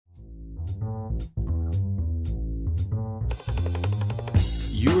You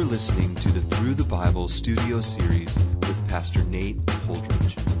are listening to the Through the Bible studio series with Pastor Nate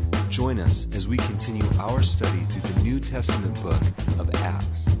Holdridge. Join us as we continue our study through the New Testament book of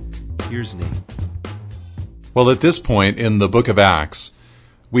Acts. Here's Nate. Well, at this point in the book of Acts,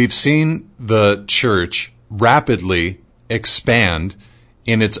 we've seen the church rapidly expand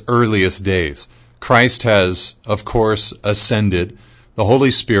in its earliest days. Christ has, of course, ascended. The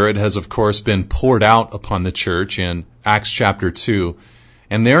Holy Spirit has, of course, been poured out upon the church in Acts chapter 2.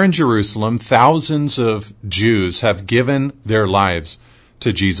 And there in Jerusalem, thousands of Jews have given their lives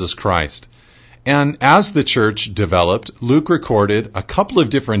to Jesus Christ. And as the church developed, Luke recorded a couple of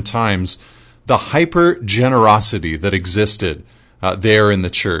different times the hyper-generosity that existed there in the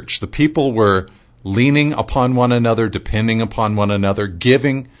church. The people were leaning upon one another, depending upon one another,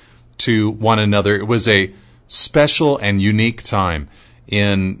 giving to one another. It was a special and unique time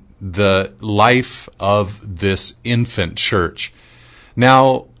in the life of this infant church.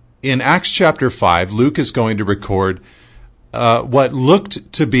 Now, in Acts chapter 5, Luke is going to record what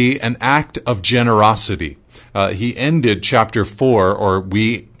looked to be an act of generosity. He ended chapter 4, or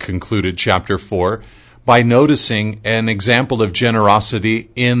we concluded chapter 4, by noticing an example of generosity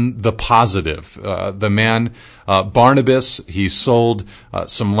in the positive. The man, Barnabas, he sold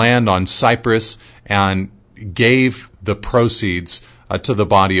some land on Cyprus and gave the proceeds to the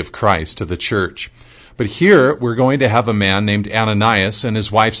body of Christ, to the church. But here we're going to have a man named Ananias and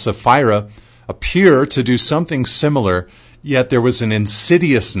his wife Sapphira appear to do something similar, yet there was an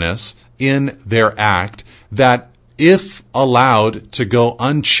insidiousness in their act that, if allowed to go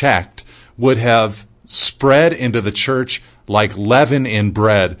unchecked, would have spread into the church like leaven in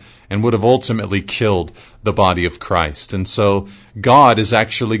bread and would have ultimately killed the body of Christ. And so God is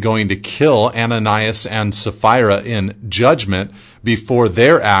actually going to kill Ananias and Sapphira in judgment before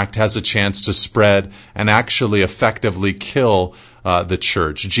their act has a chance to spread and actually effectively kill the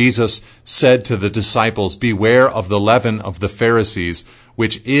church. Jesus said to the disciples, "Beware of the leaven of the Pharisees,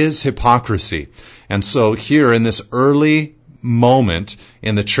 which is hypocrisy." And so here in this early moment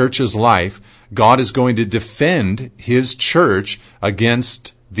in the church's life, God is going to defend his church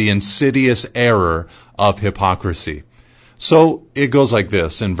against the insidious error of hypocrisy. So it goes like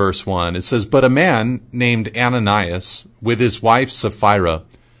this in verse 1. It says, "But a man named Ananias, with his wife Sapphira,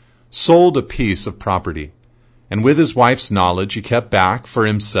 sold a piece of property. And with his wife's knowledge, he kept back for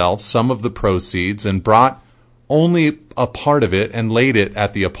himself some of the proceeds and brought only a part of it and laid it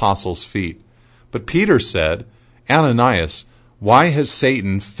at the apostles' feet. But Peter said, 'Ananias, why has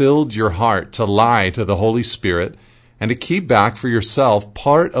Satan filled your heart to lie to the Holy Spirit and to keep back for yourself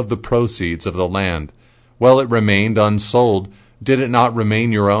part of the proceeds of the land? While it remained unsold, did it not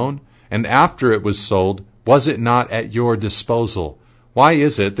remain your own? And after it was sold, was it not at your disposal? Why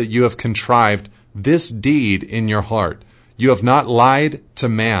is it that you have contrived this deed in your heart? You have not lied to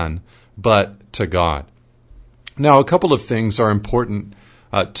man, but to God.'" Now, a couple of things are important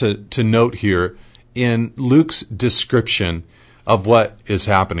to note here in Luke's description of what is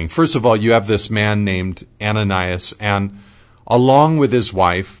happening. First of all, you have this man named Ananias, and along with his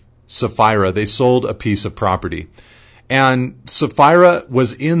wife, Sapphira, they sold a piece of property. And Sapphira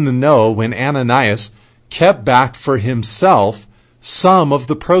was in the know when Ananias kept back for himself some of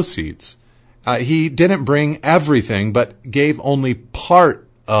the proceeds. He didn't bring everything, but gave only part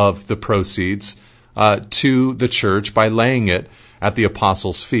of the proceeds to the church by laying it at the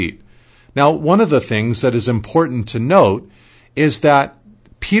apostles' feet. Now, one of the things that is important to note is that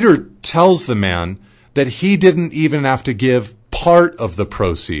Peter tells the man that he didn't even have to give part of the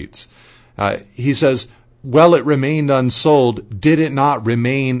proceeds. He says, "Well, it remained unsold. Did it not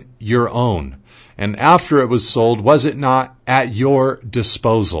remain your own? And after it was sold, was it not at your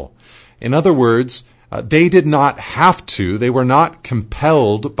disposal?" In other words, they did not have to, they were not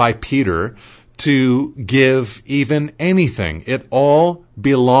compelled by Peter to give even anything. It all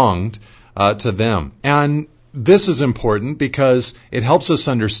belonged to them. And this is important because it helps us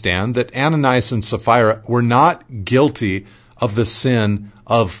understand that Ananias and Sapphira were not guilty of the sin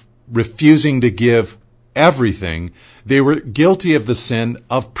of refusing to give everything. They were guilty of the sin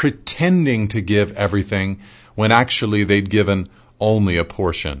of pretending to give everything when actually they'd given only a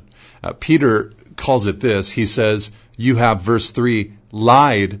portion. Peter calls it this. He says, you have, verse 3,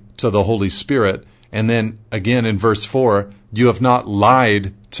 lied to the Holy Spirit. And then again in verse 4, you have not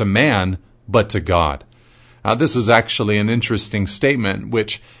lied to man, but to God. This is actually an interesting statement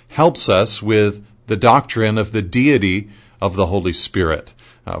which helps us with the doctrine of the deity of the Holy Spirit.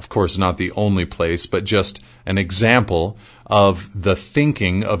 Of course, not the only place, but just an example of the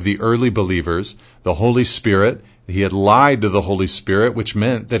thinking of the early believers. The Holy Spirit, He had lied to the Holy Spirit, which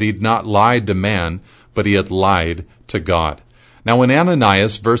meant that he'd not lied to man, but he had lied to God. Now when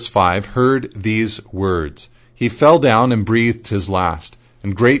Ananias, verse 5, heard these words, he fell down and breathed his last,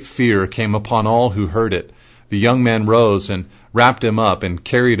 and great fear came upon all who heard it. The young man rose and wrapped him up and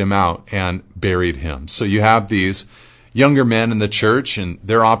carried him out and buried him. So you have these younger men in the church, and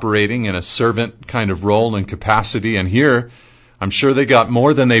they're operating in a servant kind of role and capacity. And here, I'm sure they got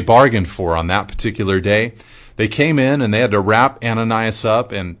more than they bargained for on that particular day. They came in and they had to wrap Ananias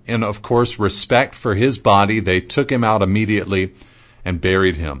up, and in, of course, respect for his body, they took him out immediately and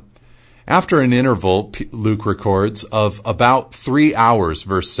buried him. After an interval, Luke records, of about 3 hours,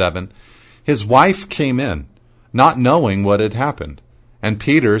 verse 7, his wife came in, not knowing what had happened. And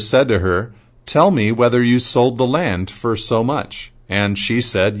Peter said to her, "Tell me whether you sold the land for so much." And she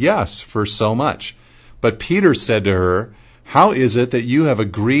said, "Yes, for so much." But Peter said to her, "How is it that you have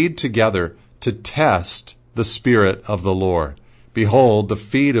agreed together to test the Spirit of the Lord? Behold, the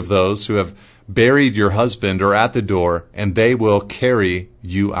feet of those who have buried your husband are at the door, and they will carry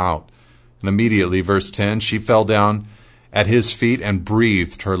you out." And immediately, verse 10, she fell down at his feet and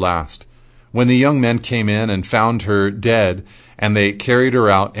breathed her last. When the young men came in and found her dead, and they carried her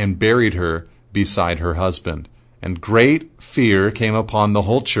out and buried her beside her husband. And great fear came upon the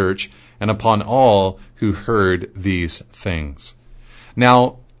whole church and upon all who heard these things.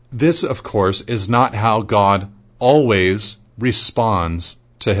 Now, this, of course, is not how God always responds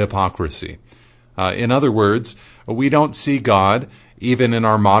to hypocrisy. In other words, we don't see God, even in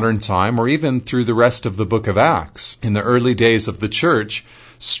our modern time, or even through the rest of the book of Acts, in the early days of the church,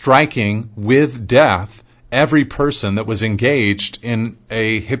 striking with death every person that was engaged in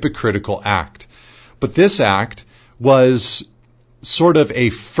a hypocritical act. But this act was sort of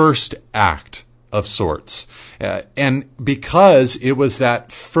a first act of sorts. And because it was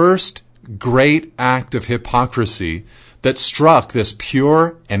that first great act of hypocrisy that struck this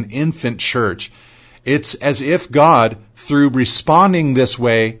pure and infant church, it's as if God, through responding this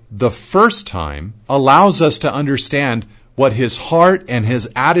way the first time, allows us to understand what his heart and his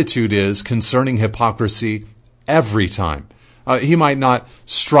attitude is concerning hypocrisy every time. He might not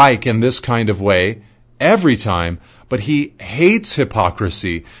strike in this kind of way every time, but he hates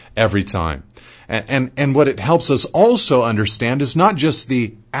hypocrisy every time. And what it helps us also understand is not just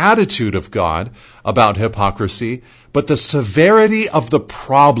the attitude of God about hypocrisy, but the severity of the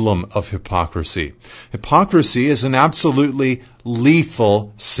problem of hypocrisy. Hypocrisy is an absolutely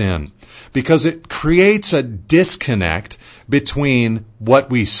lethal sin because it creates a disconnect between what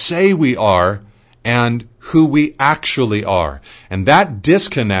we say we are and who we actually are. And that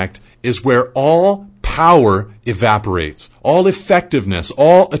disconnect is where all power evaporates. All effectiveness,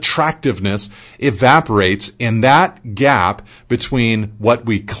 all attractiveness evaporates in that gap between what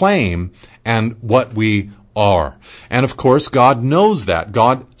we claim and what we are. And of course, God knows that.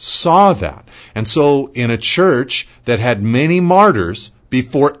 God saw that. And so in a church that had many martyrs,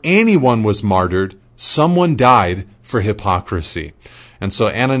 before anyone was martyred, someone died for hypocrisy. And so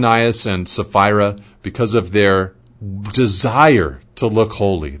Ananias and Sapphira, because of their desire to look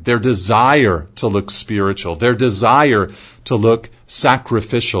holy, their desire to look spiritual, their desire to look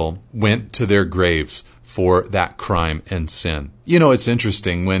sacrificial, went to their graves for that crime and sin. You know, it's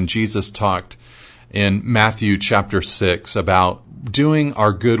interesting when Jesus talked in Matthew chapter 6 about doing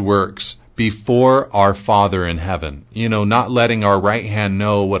our good works before our Father in heaven, you know, not letting our right hand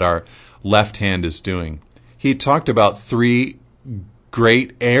know what our left hand is doing. He talked about 3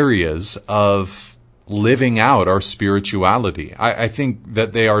 great areas of living out our spirituality. I think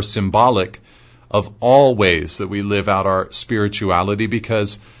that they are symbolic of all ways that we live out our spirituality,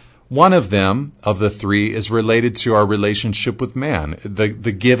 because one of them, of the 3, is related to our relationship with man, the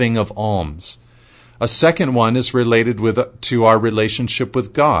giving of alms. A second one is related to our relationship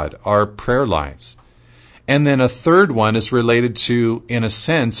with God, our prayer lives. And then a third one is related to, in a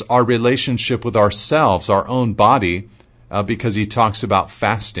sense, our relationship with ourselves, our own body, because he talks about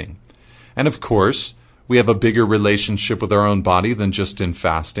fasting. And of course, we have a bigger relationship with our own body than just in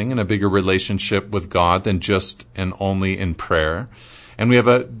fasting, and a bigger relationship with God than just and only in prayer. And we have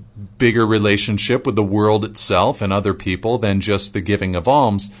a bigger relationship with the world itself and other people than just the giving of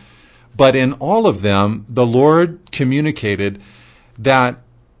alms. But in all of them, the Lord communicated that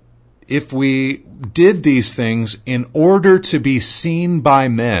if we did these things in order to be seen by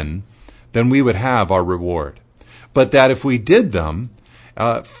men, then we would have our reward. But that if we did them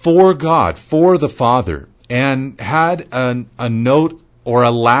for God, for the Father, and had a note or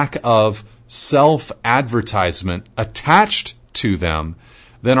a lack of self-advertisement attached to them,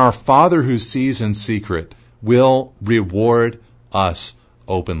 then our Father who sees in secret will reward us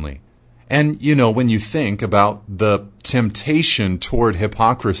openly. And, when you think about the temptation toward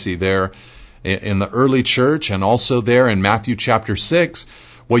hypocrisy there in the early church and also there in Matthew chapter 6,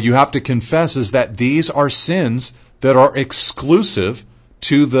 what you have to confess is that these are sins that are exclusive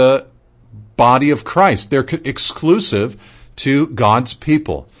to the body of Christ. They're exclusive to God's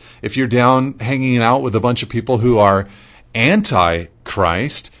people. If you're down hanging out with a bunch of people who are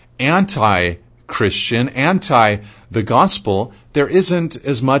anti-Christ, anti-Christian, anti the gospel, there isn't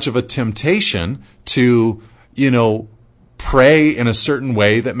as much of a temptation to, pray in a certain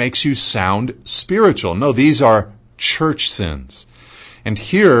way that makes you sound spiritual. No, these are church sins. And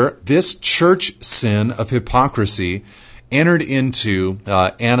here, this church sin of hypocrisy entered into,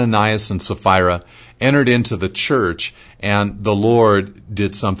 Ananias and Sapphira entered into the church, and the Lord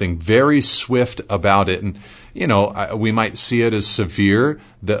did something very swift about it. And, we might see it as severe,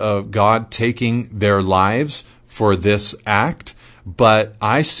 God taking their lives for this act, but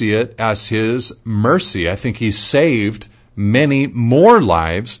I see it as His mercy. I think He saved many more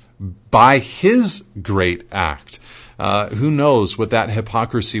lives by His great act. Who knows what that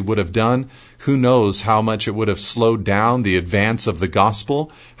hypocrisy would have done? Who knows how much it would have slowed down the advance of the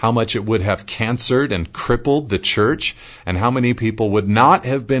gospel, how much it would have cancered and crippled the church, and how many people would not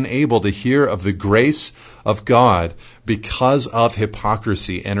have been able to hear of the grace of God because of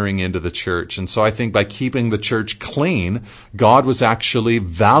hypocrisy entering into the church. And so I think by keeping the church clean, God was actually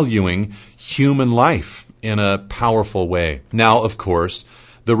valuing human life in a powerful way. Now, of course,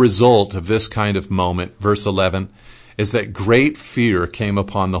 the result of this kind of moment, verse 11, is that great fear came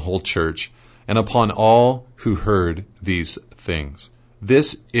upon the whole church and upon all who heard these things.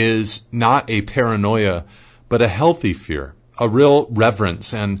 This is not a paranoia, but a healthy fear, a real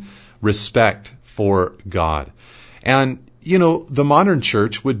reverence and respect for God. And, the modern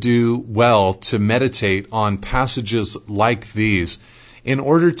church would do well to meditate on passages like these in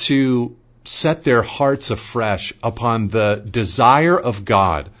order to set their hearts afresh upon the desire of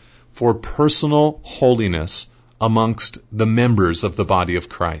God for personal holiness amongst the members of the body of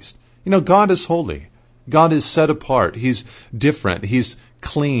Christ. God is holy. God is set apart. He's different. He's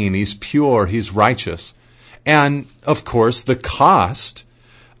clean. He's pure. He's righteous. And, of course, the cost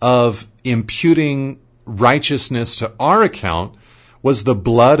of imputing righteousness to our account was the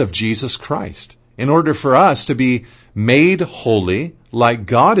blood of Jesus Christ. In order for us to be made holy like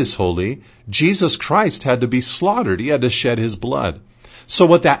God is holy, Jesus Christ had to be slaughtered. He had to shed His blood. So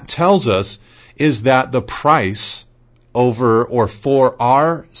what that tells us is that the price over or for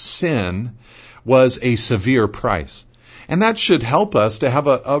our sin was a severe price. And that should help us to have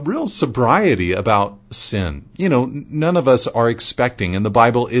a real sobriety about sin. None of us are expecting, and the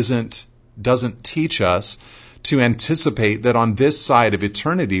Bible doesn't teach us to anticipate that on this side of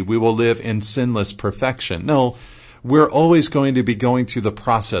eternity we will live in sinless perfection. No, we're always going to be going through the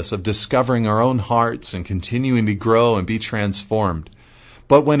process of discovering our own hearts and continuing to grow and be transformed.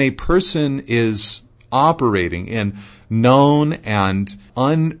 But when a person is operating in known and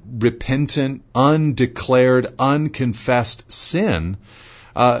unrepentant, undeclared, unconfessed sin,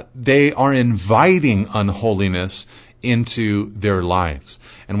 they are inviting unholiness into their lives.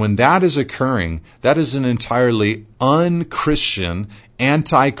 And when that is occurring, that is an entirely unchristian,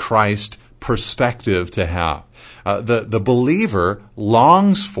 anti-Christ perspective to have. The believer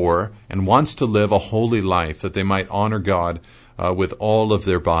longs for and wants to live a holy life that they might honor God with all of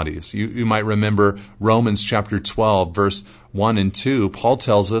their bodies. You might remember Romans chapter 12, verse 1 and 2. Paul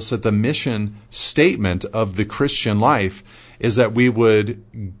tells us that the mission statement of the Christian life is that we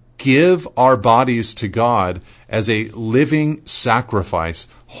would give our bodies to God as a living sacrifice,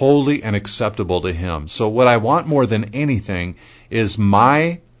 holy and acceptable to Him. So what I want more than anything is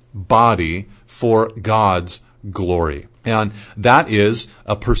my body for God's glory. And that is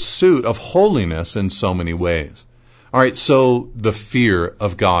a pursuit of holiness in so many ways. All right, so the fear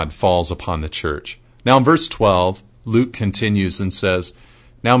of God falls upon the church. Now in verse 12, Luke continues and says,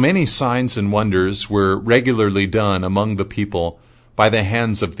 "Now many signs and wonders were regularly done among the people by the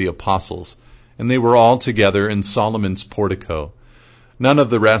hands of the apostles, and they were all together in Solomon's portico. None of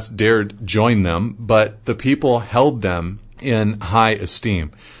the rest dared join them, but the people held them in high esteem."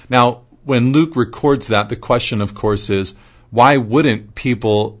 Now, when Luke records that, the question, of course, is, why wouldn't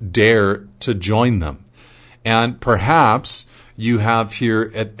people dare to join them? And perhaps you have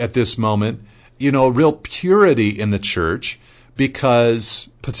here at this moment, real purity in the church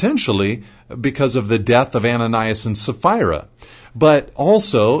potentially because of the death of Ananias and Sapphira. But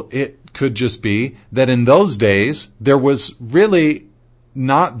also, it could just be that in those days, there was really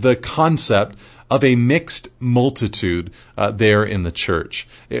not the concept of a mixed multitude there in the church.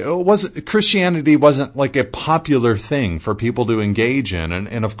 Christianity wasn't like a popular thing for people to engage in.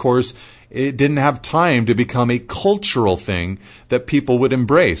 And of course, it didn't have time to become a cultural thing that people would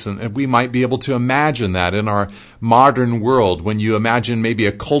embrace. And we might be able to imagine that in our modern world, when you imagine maybe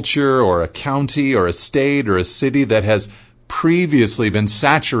a culture or a county or a state or a city that has previously been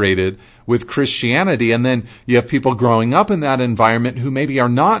saturated with Christianity, and then you have people growing up in that environment who maybe are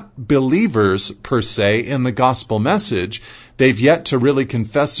not believers per se in the gospel message. They've yet to really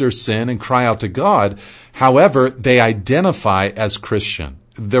confess their sin and cry out to God. However, they identify as Christian.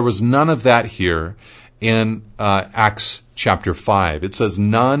 There was none of that here in Acts chapter 5. It says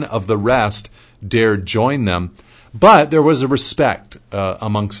none of the rest dared join them, but there was a respect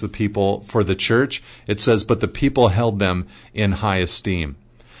amongst the people for the church. It says, but the people held them in high esteem.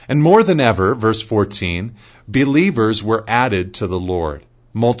 And more than ever, verse 14, believers were added to the Lord,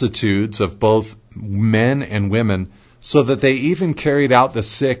 multitudes of both men and women, so that they even carried out the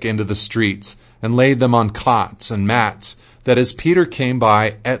sick into the streets and laid them on cots and mats, that as Peter came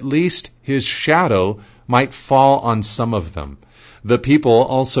by, at least his shadow might fall on some of them. The people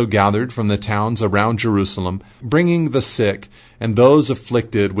also gathered from the towns around Jerusalem, bringing the sick and those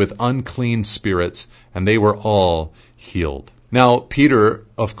afflicted with unclean spirits, and they were all healed. Now, Peter,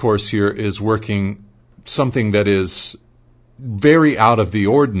 of course, here is working something that is very out of the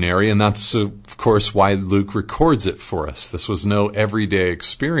ordinary, and that's, of course, why Luke records it for us. This was no everyday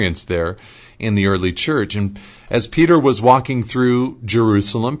experience there in the early church. And as Peter was walking through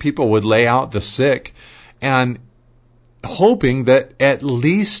Jerusalem, people would lay out the sick, and hoping that at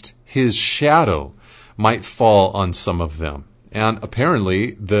least his shadow might fall on some of them. And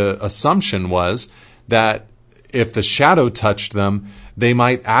apparently the assumption was that if the shadow touched them, they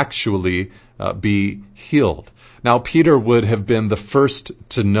might actually be healed. Now, Peter would have been the first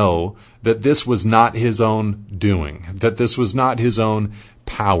to know that this was not his own doing, that this was not his own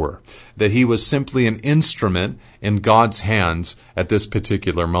power, that he was simply an instrument in God's hands at this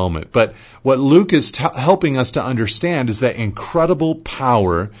particular moment. But what Luke is helping us to understand is that incredible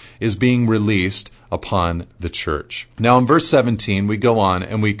power is being released upon the church. Now, in verse 17, we go on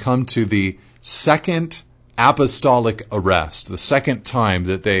and we come to the second apostolic arrest, the second time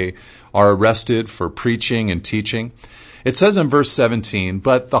that they are arrested for preaching and teaching. It says in verse 17,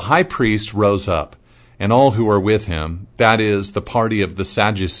 but the high priest rose up, and all who were with him, that is, the party of the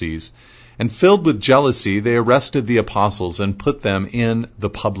Sadducees, and filled with jealousy, they arrested the apostles and put them in the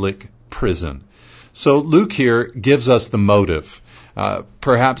public prison. So Luke here gives us the motive.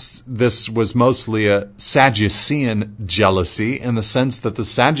 Perhaps this was mostly a Sadducean jealousy in the sense that the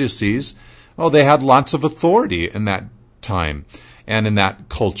Sadducees, they had lots of authority in that time and in that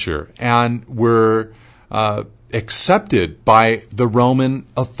culture, and were accepted by the Roman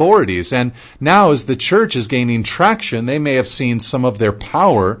authorities. And now as the church is gaining traction, they may have seen some of their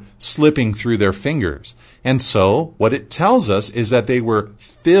power slipping through their fingers. And so what it tells us is that they were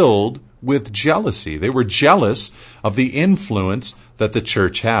filled with jealousy. They were jealous of the influence that the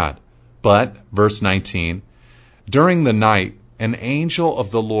church had. But, verse 19, during the night, an angel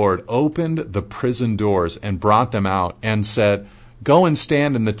of the Lord opened the prison doors and brought them out and said, go and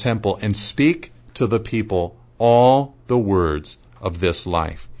stand in the temple and speak to the people all the words of this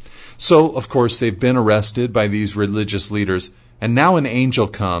life. So, of course, they've been arrested by these religious leaders, and now an angel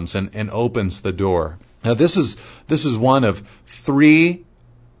comes and opens the door. Now, this is one of 3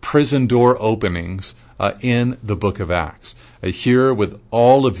 prison door openings in the book of Acts. Here with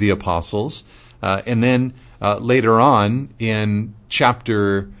all of the apostles, and then later on in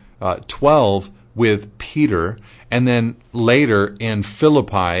chapter 12 with Peter, and then later in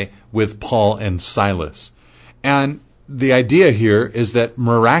Philippi with Paul and Silas. And the idea here is that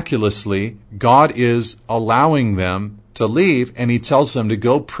miraculously God is allowing them to leave, and he tells them to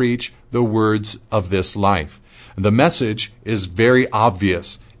go preach the words of this life. The message is very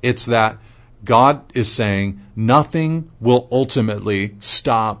obvious. It's that God is saying, nothing will ultimately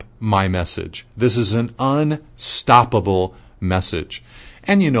stop my message. This is an unstoppable message.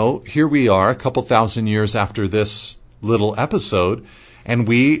 And here we are a couple thousand years after this little episode, and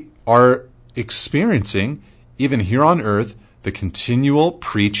we are experiencing, even here on earth, the continual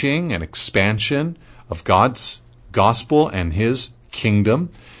preaching and expansion of God's gospel and his kingdom.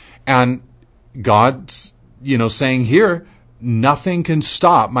 And God's, saying here, nothing can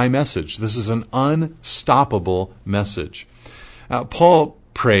stop my message. This is an unstoppable message. Paul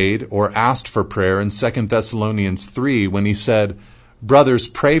prayed or asked for prayer in 2 Thessalonians 3 when he said, brothers,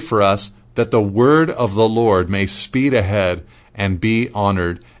 pray for us that the word of the Lord may speed ahead and be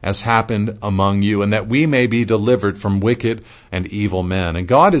honored, as happened among you, and that we may be delivered from wicked and evil men. And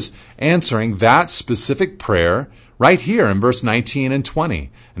God is answering that specific prayer right here in verse 19 and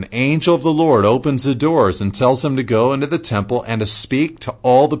 20. An angel of the Lord opens the doors and tells him to go into the temple and to speak to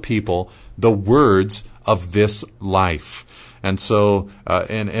all the people the words of this life. And so,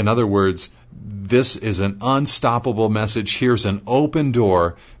 in other words, this is an unstoppable message. Here's an open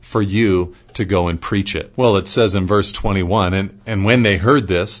door for you to go and preach it. Well, it says in verse 21, and when they heard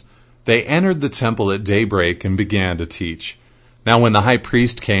this, they entered the temple at daybreak and began to teach. Now when the high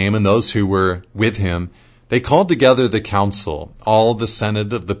priest came and those who were with him, they called together the council, all the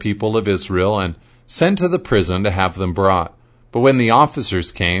senate of the people of Israel, and sent to the prison to have them brought. But when the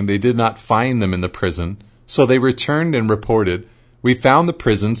officers came, they did not find them in the prison. So they returned and reported, "We found the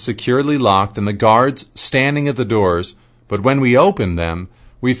prison securely locked and the guards standing at the doors, but when we opened them,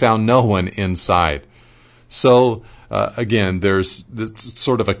 we found no one inside." So, again, there's this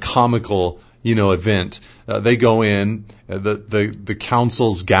sort of a comical, event. They go in, the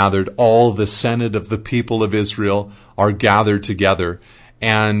councils gathered, all the senate of the people of Israel are gathered together.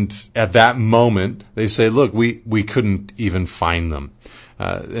 And at that moment, they say, look, we couldn't even find them.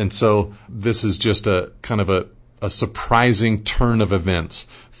 And so this is just a kind of a surprising turn of events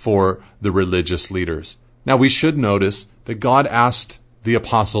for the religious leaders. Now, we should notice that God asked the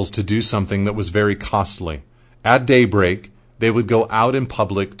apostles to do something that was very costly. At daybreak, they would go out in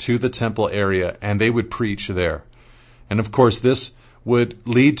public to the temple area and they would preach there. And of course, this would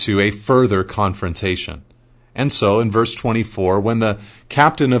lead to a further confrontation. And so in verse 24, when the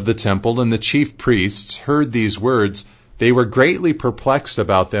captain of the temple and the chief priests heard these words, they were greatly perplexed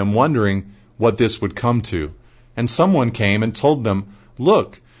about them, wondering what this would come to. And someone came and told them,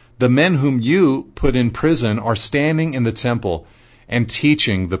 "Look, the men whom you put in prison are standing in the temple and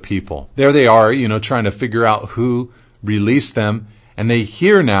teaching the people." There they are, trying to figure out who released them. And they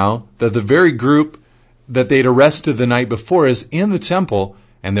hear now that the very group that they'd arrested the night before is in the temple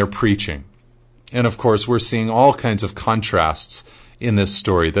and they're preaching. And of course, we're seeing all kinds of contrasts in this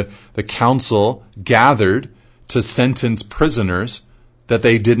story. The council gathered to sentence prisoners that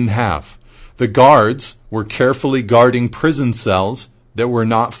they didn't have. The guards were carefully guarding prison cells that were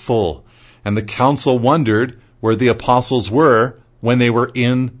not full. And the council wondered where the apostles were when they were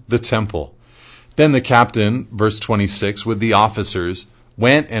in the temple. Then the captain, verse 26, with the officers,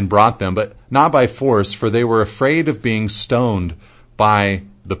 went and brought them, but not by force, for they were afraid of being stoned by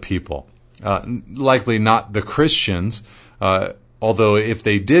the people. Likely not the Christians, although if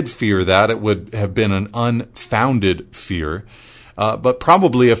they did fear that, it would have been an unfounded fear, but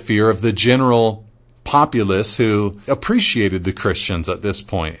probably a fear of the general populace who appreciated the Christians at this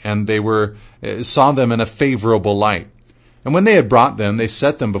point, and they saw them in a favorable light. And when they had brought them, they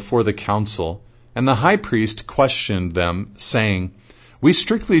set them before the council, and the high priest questioned them, saying, "We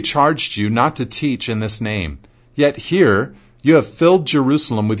strictly charged you not to teach in this name, yet here you have filled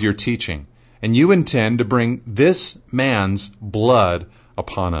Jerusalem with your teaching, and you intend to bring this man's blood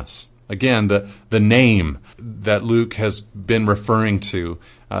upon us." Again, the name that Luke has been referring to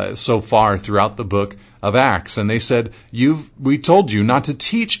so far throughout the book of Acts. And they said, we told you not to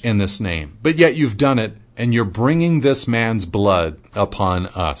teach in this name, but yet you've done it, and you're bringing this man's blood upon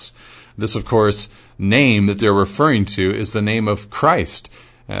us. This, of course, name that they're referring to is the name of Christ.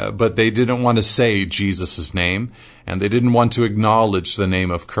 But they didn't want to say Jesus' name, and they didn't want to acknowledge the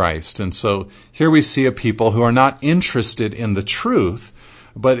name of Christ. And so here we see a people who are not interested in the truth,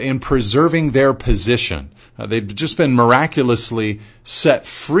 but in preserving their position. They've just been miraculously set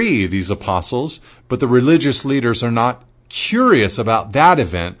free, these apostles, but the religious leaders are not curious about that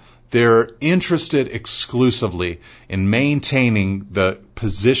event. They're interested exclusively in maintaining the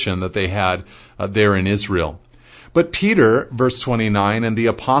position that they had there in Israel. But Peter, verse 29, and the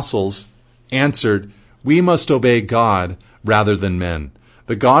apostles answered, "We must obey God rather than men.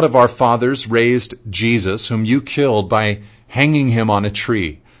 The God of our fathers raised Jesus, whom you killed by hanging him on a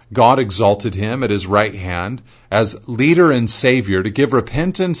tree. God exalted him at his right hand as leader and savior to give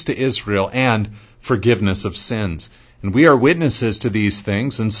repentance to Israel and forgiveness of sins. And we are witnesses to these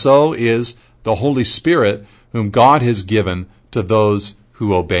things, and so is the Holy Spirit, whom God has given to those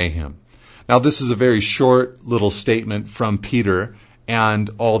who obey him." Now, this is a very short little statement from Peter and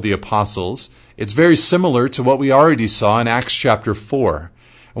all the apostles. It's very similar to what we already saw in Acts chapter 4,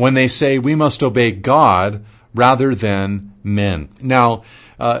 when they say we must obey God rather than men. Now,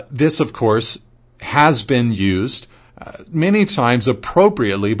 this, of course, has been used many times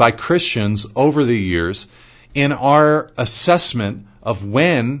appropriately by Christians over the years in our assessment of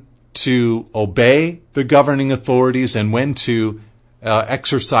when to obey the governing authorities and when to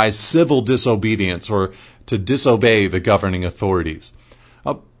exercise civil disobedience or to disobey the governing authorities.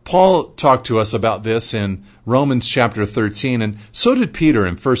 Paul talked to us about this in Romans chapter 13, and so did Peter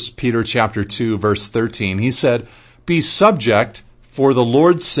in 1 Peter chapter 2, verse 13. He said, "Be subject for the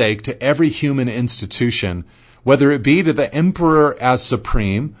Lord's sake to every human institution, whether it be to the emperor as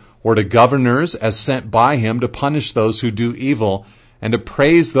supreme, or to governors as sent by him to punish those who do evil, and to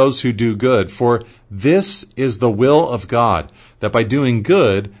praise those who do good. For this is the will of God, that by doing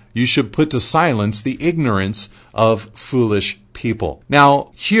good you should put to silence the ignorance of foolish people."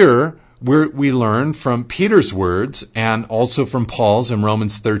 Now, here we learn from Peter's words and also from Paul's in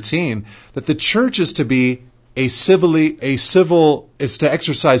Romans 13 that the church is to be is to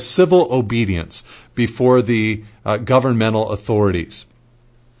exercise civil obedience before the governmental authorities.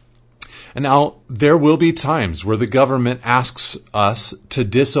 And now, there will be times where the government asks us to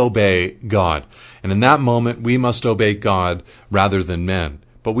disobey God. And in that moment, we must obey God rather than men.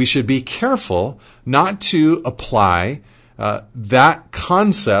 But we should be careful not to apply that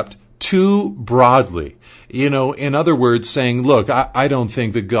concept too broadly. In other words, saying, look, I don't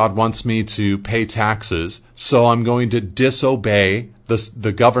think that God wants me to pay taxes, so I'm going to disobey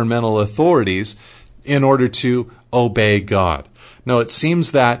the governmental authorities in order to obey God. No, it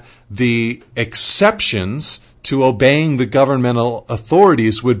seems that the exceptions to obeying the governmental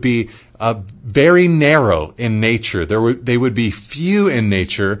authorities would be very narrow in nature. They would be few in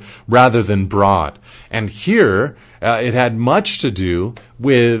nature rather than broad. And here, it had much to do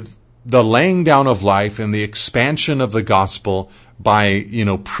with the laying down of life and the expansion of the gospel by,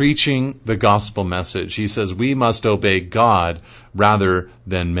 preaching the gospel message. He says we must obey God rather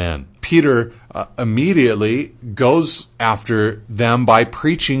than men. Peter immediately goes after them by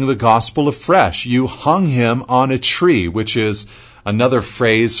preaching the gospel afresh. You hung him on a tree, which is another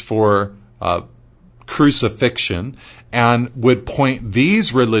phrase for crucifixion, and would point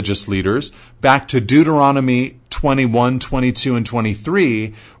these religious leaders back to Deuteronomy 21, 22, and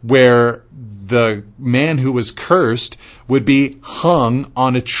 23, where the man who was cursed would be hung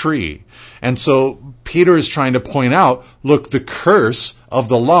on a tree. And so Peter is trying to point out, look, the curse of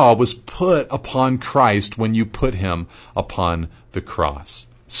the law was put upon Christ when you put him upon the cross.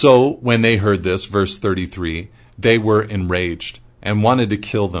 So when they heard this, verse 33, they were enraged and wanted to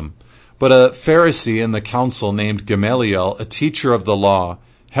kill them. But a Pharisee in the council named Gamaliel, a teacher of the law,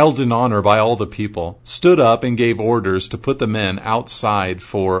 held in honor by all the people, stood up and gave orders to put the men outside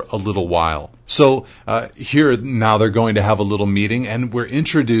for a little while. So here now they're going to have a little meeting, and we're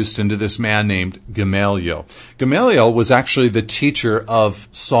introduced into this man named Gamaliel. Gamaliel was actually the teacher of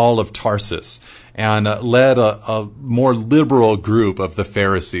Saul of Tarsus and led a more liberal group of the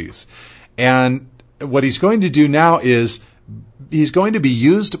Pharisees. And what he's going to do now is he's going to be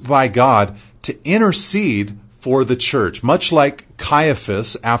used by God to intercede for the church, much like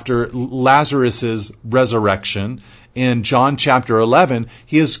Caiaphas after Lazarus' resurrection in John chapter 11.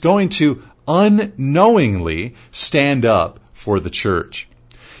 He is going to unknowingly stand up for the church.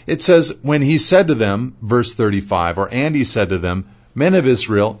 It says, when he said to them, verse 35, and he said to them, "Men of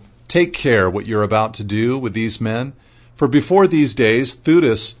Israel, take care what you're about to do with these men. For before these days,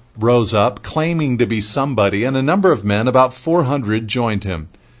 Theudas rose up, claiming to be somebody, and a number of men, about 400, joined him.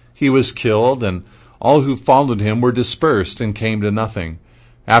 He was killed, and all who followed him were dispersed and came to nothing.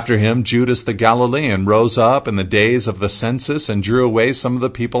 After him, Judas the Galilean rose up in the days of the census and drew away some of the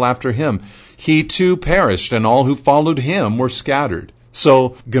people after him. He too perished, and all who followed him were scattered."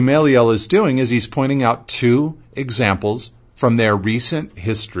 So Gamaliel is doing is he's pointing out two examples from their recent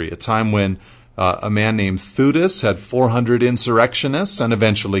history, a time when a man named Theudas had 400 insurrectionists and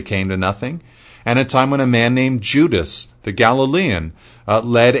eventually came to nothing, and a time when a man named Judas the Galilean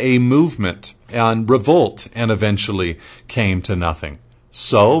led a movement and revolt and eventually came to nothing.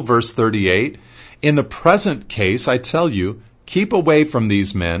 So, verse 38, "In the present case, I tell you, keep away from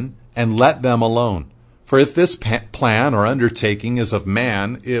these men and let them alone. For if this plan or undertaking is of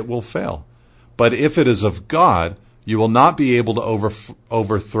man, it will fail. But if it is of God, you will not be able to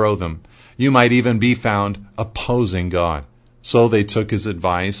overthrow them. You might even be found opposing God." So they took his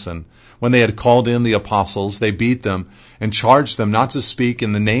advice, and when they had called in the apostles, they beat them and charged them not to speak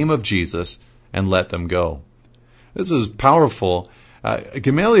in the name of Jesus and let them go. This is powerful.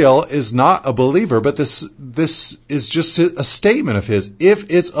 Gamaliel is not a believer, but this is just a statement of his. If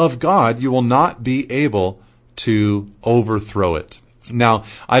it's of God, you will not be able to overthrow it. Now,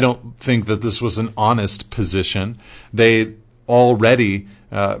 I don't think that this was an honest position. They already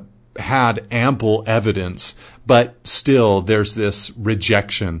had ample evidence, but still there's this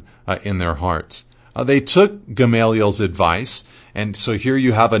rejection in their hearts. They took Gamaliel's advice, And so here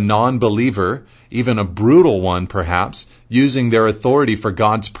you have a non-believer, even a brutal one perhaps, using their authority for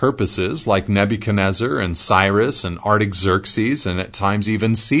God's purposes, like Nebuchadnezzar and Cyrus and Artaxerxes and at times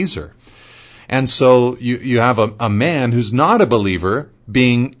even Caesar. And so you have a man who's not a believer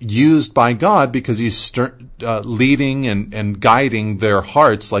being used by God because he's leading and guiding their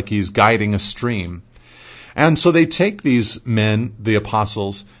hearts like he's guiding a stream. And so they take these men, the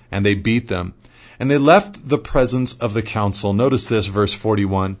apostles, and they beat them. And they left the presence of the council. Notice this, verse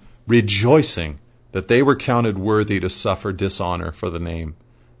 41, rejoicing that they were counted worthy to suffer dishonor for the name.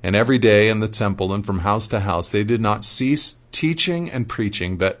 And every day in the temple and from house to house, they did not cease teaching and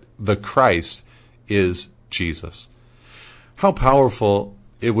preaching that the Christ is Jesus. How powerful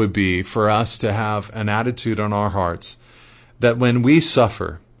it would be for us to have an attitude on our hearts that when we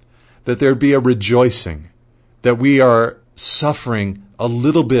suffer, that there be a rejoicing, that we are suffering a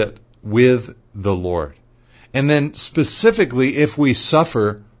little bit with the Lord. And then specifically if we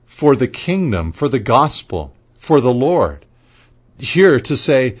suffer for the kingdom, for the gospel, for the Lord, here to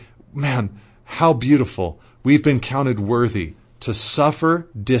say, man, how beautiful. We've been counted worthy to suffer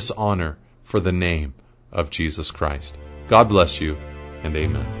dishonor for the name of Jesus Christ. God bless you, and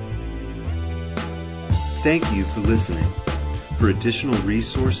amen. Thank you for listening. For additional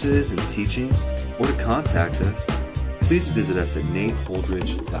resources and teachings, or to contact us, please visit us at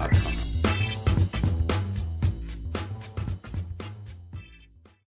nateholdridge.com.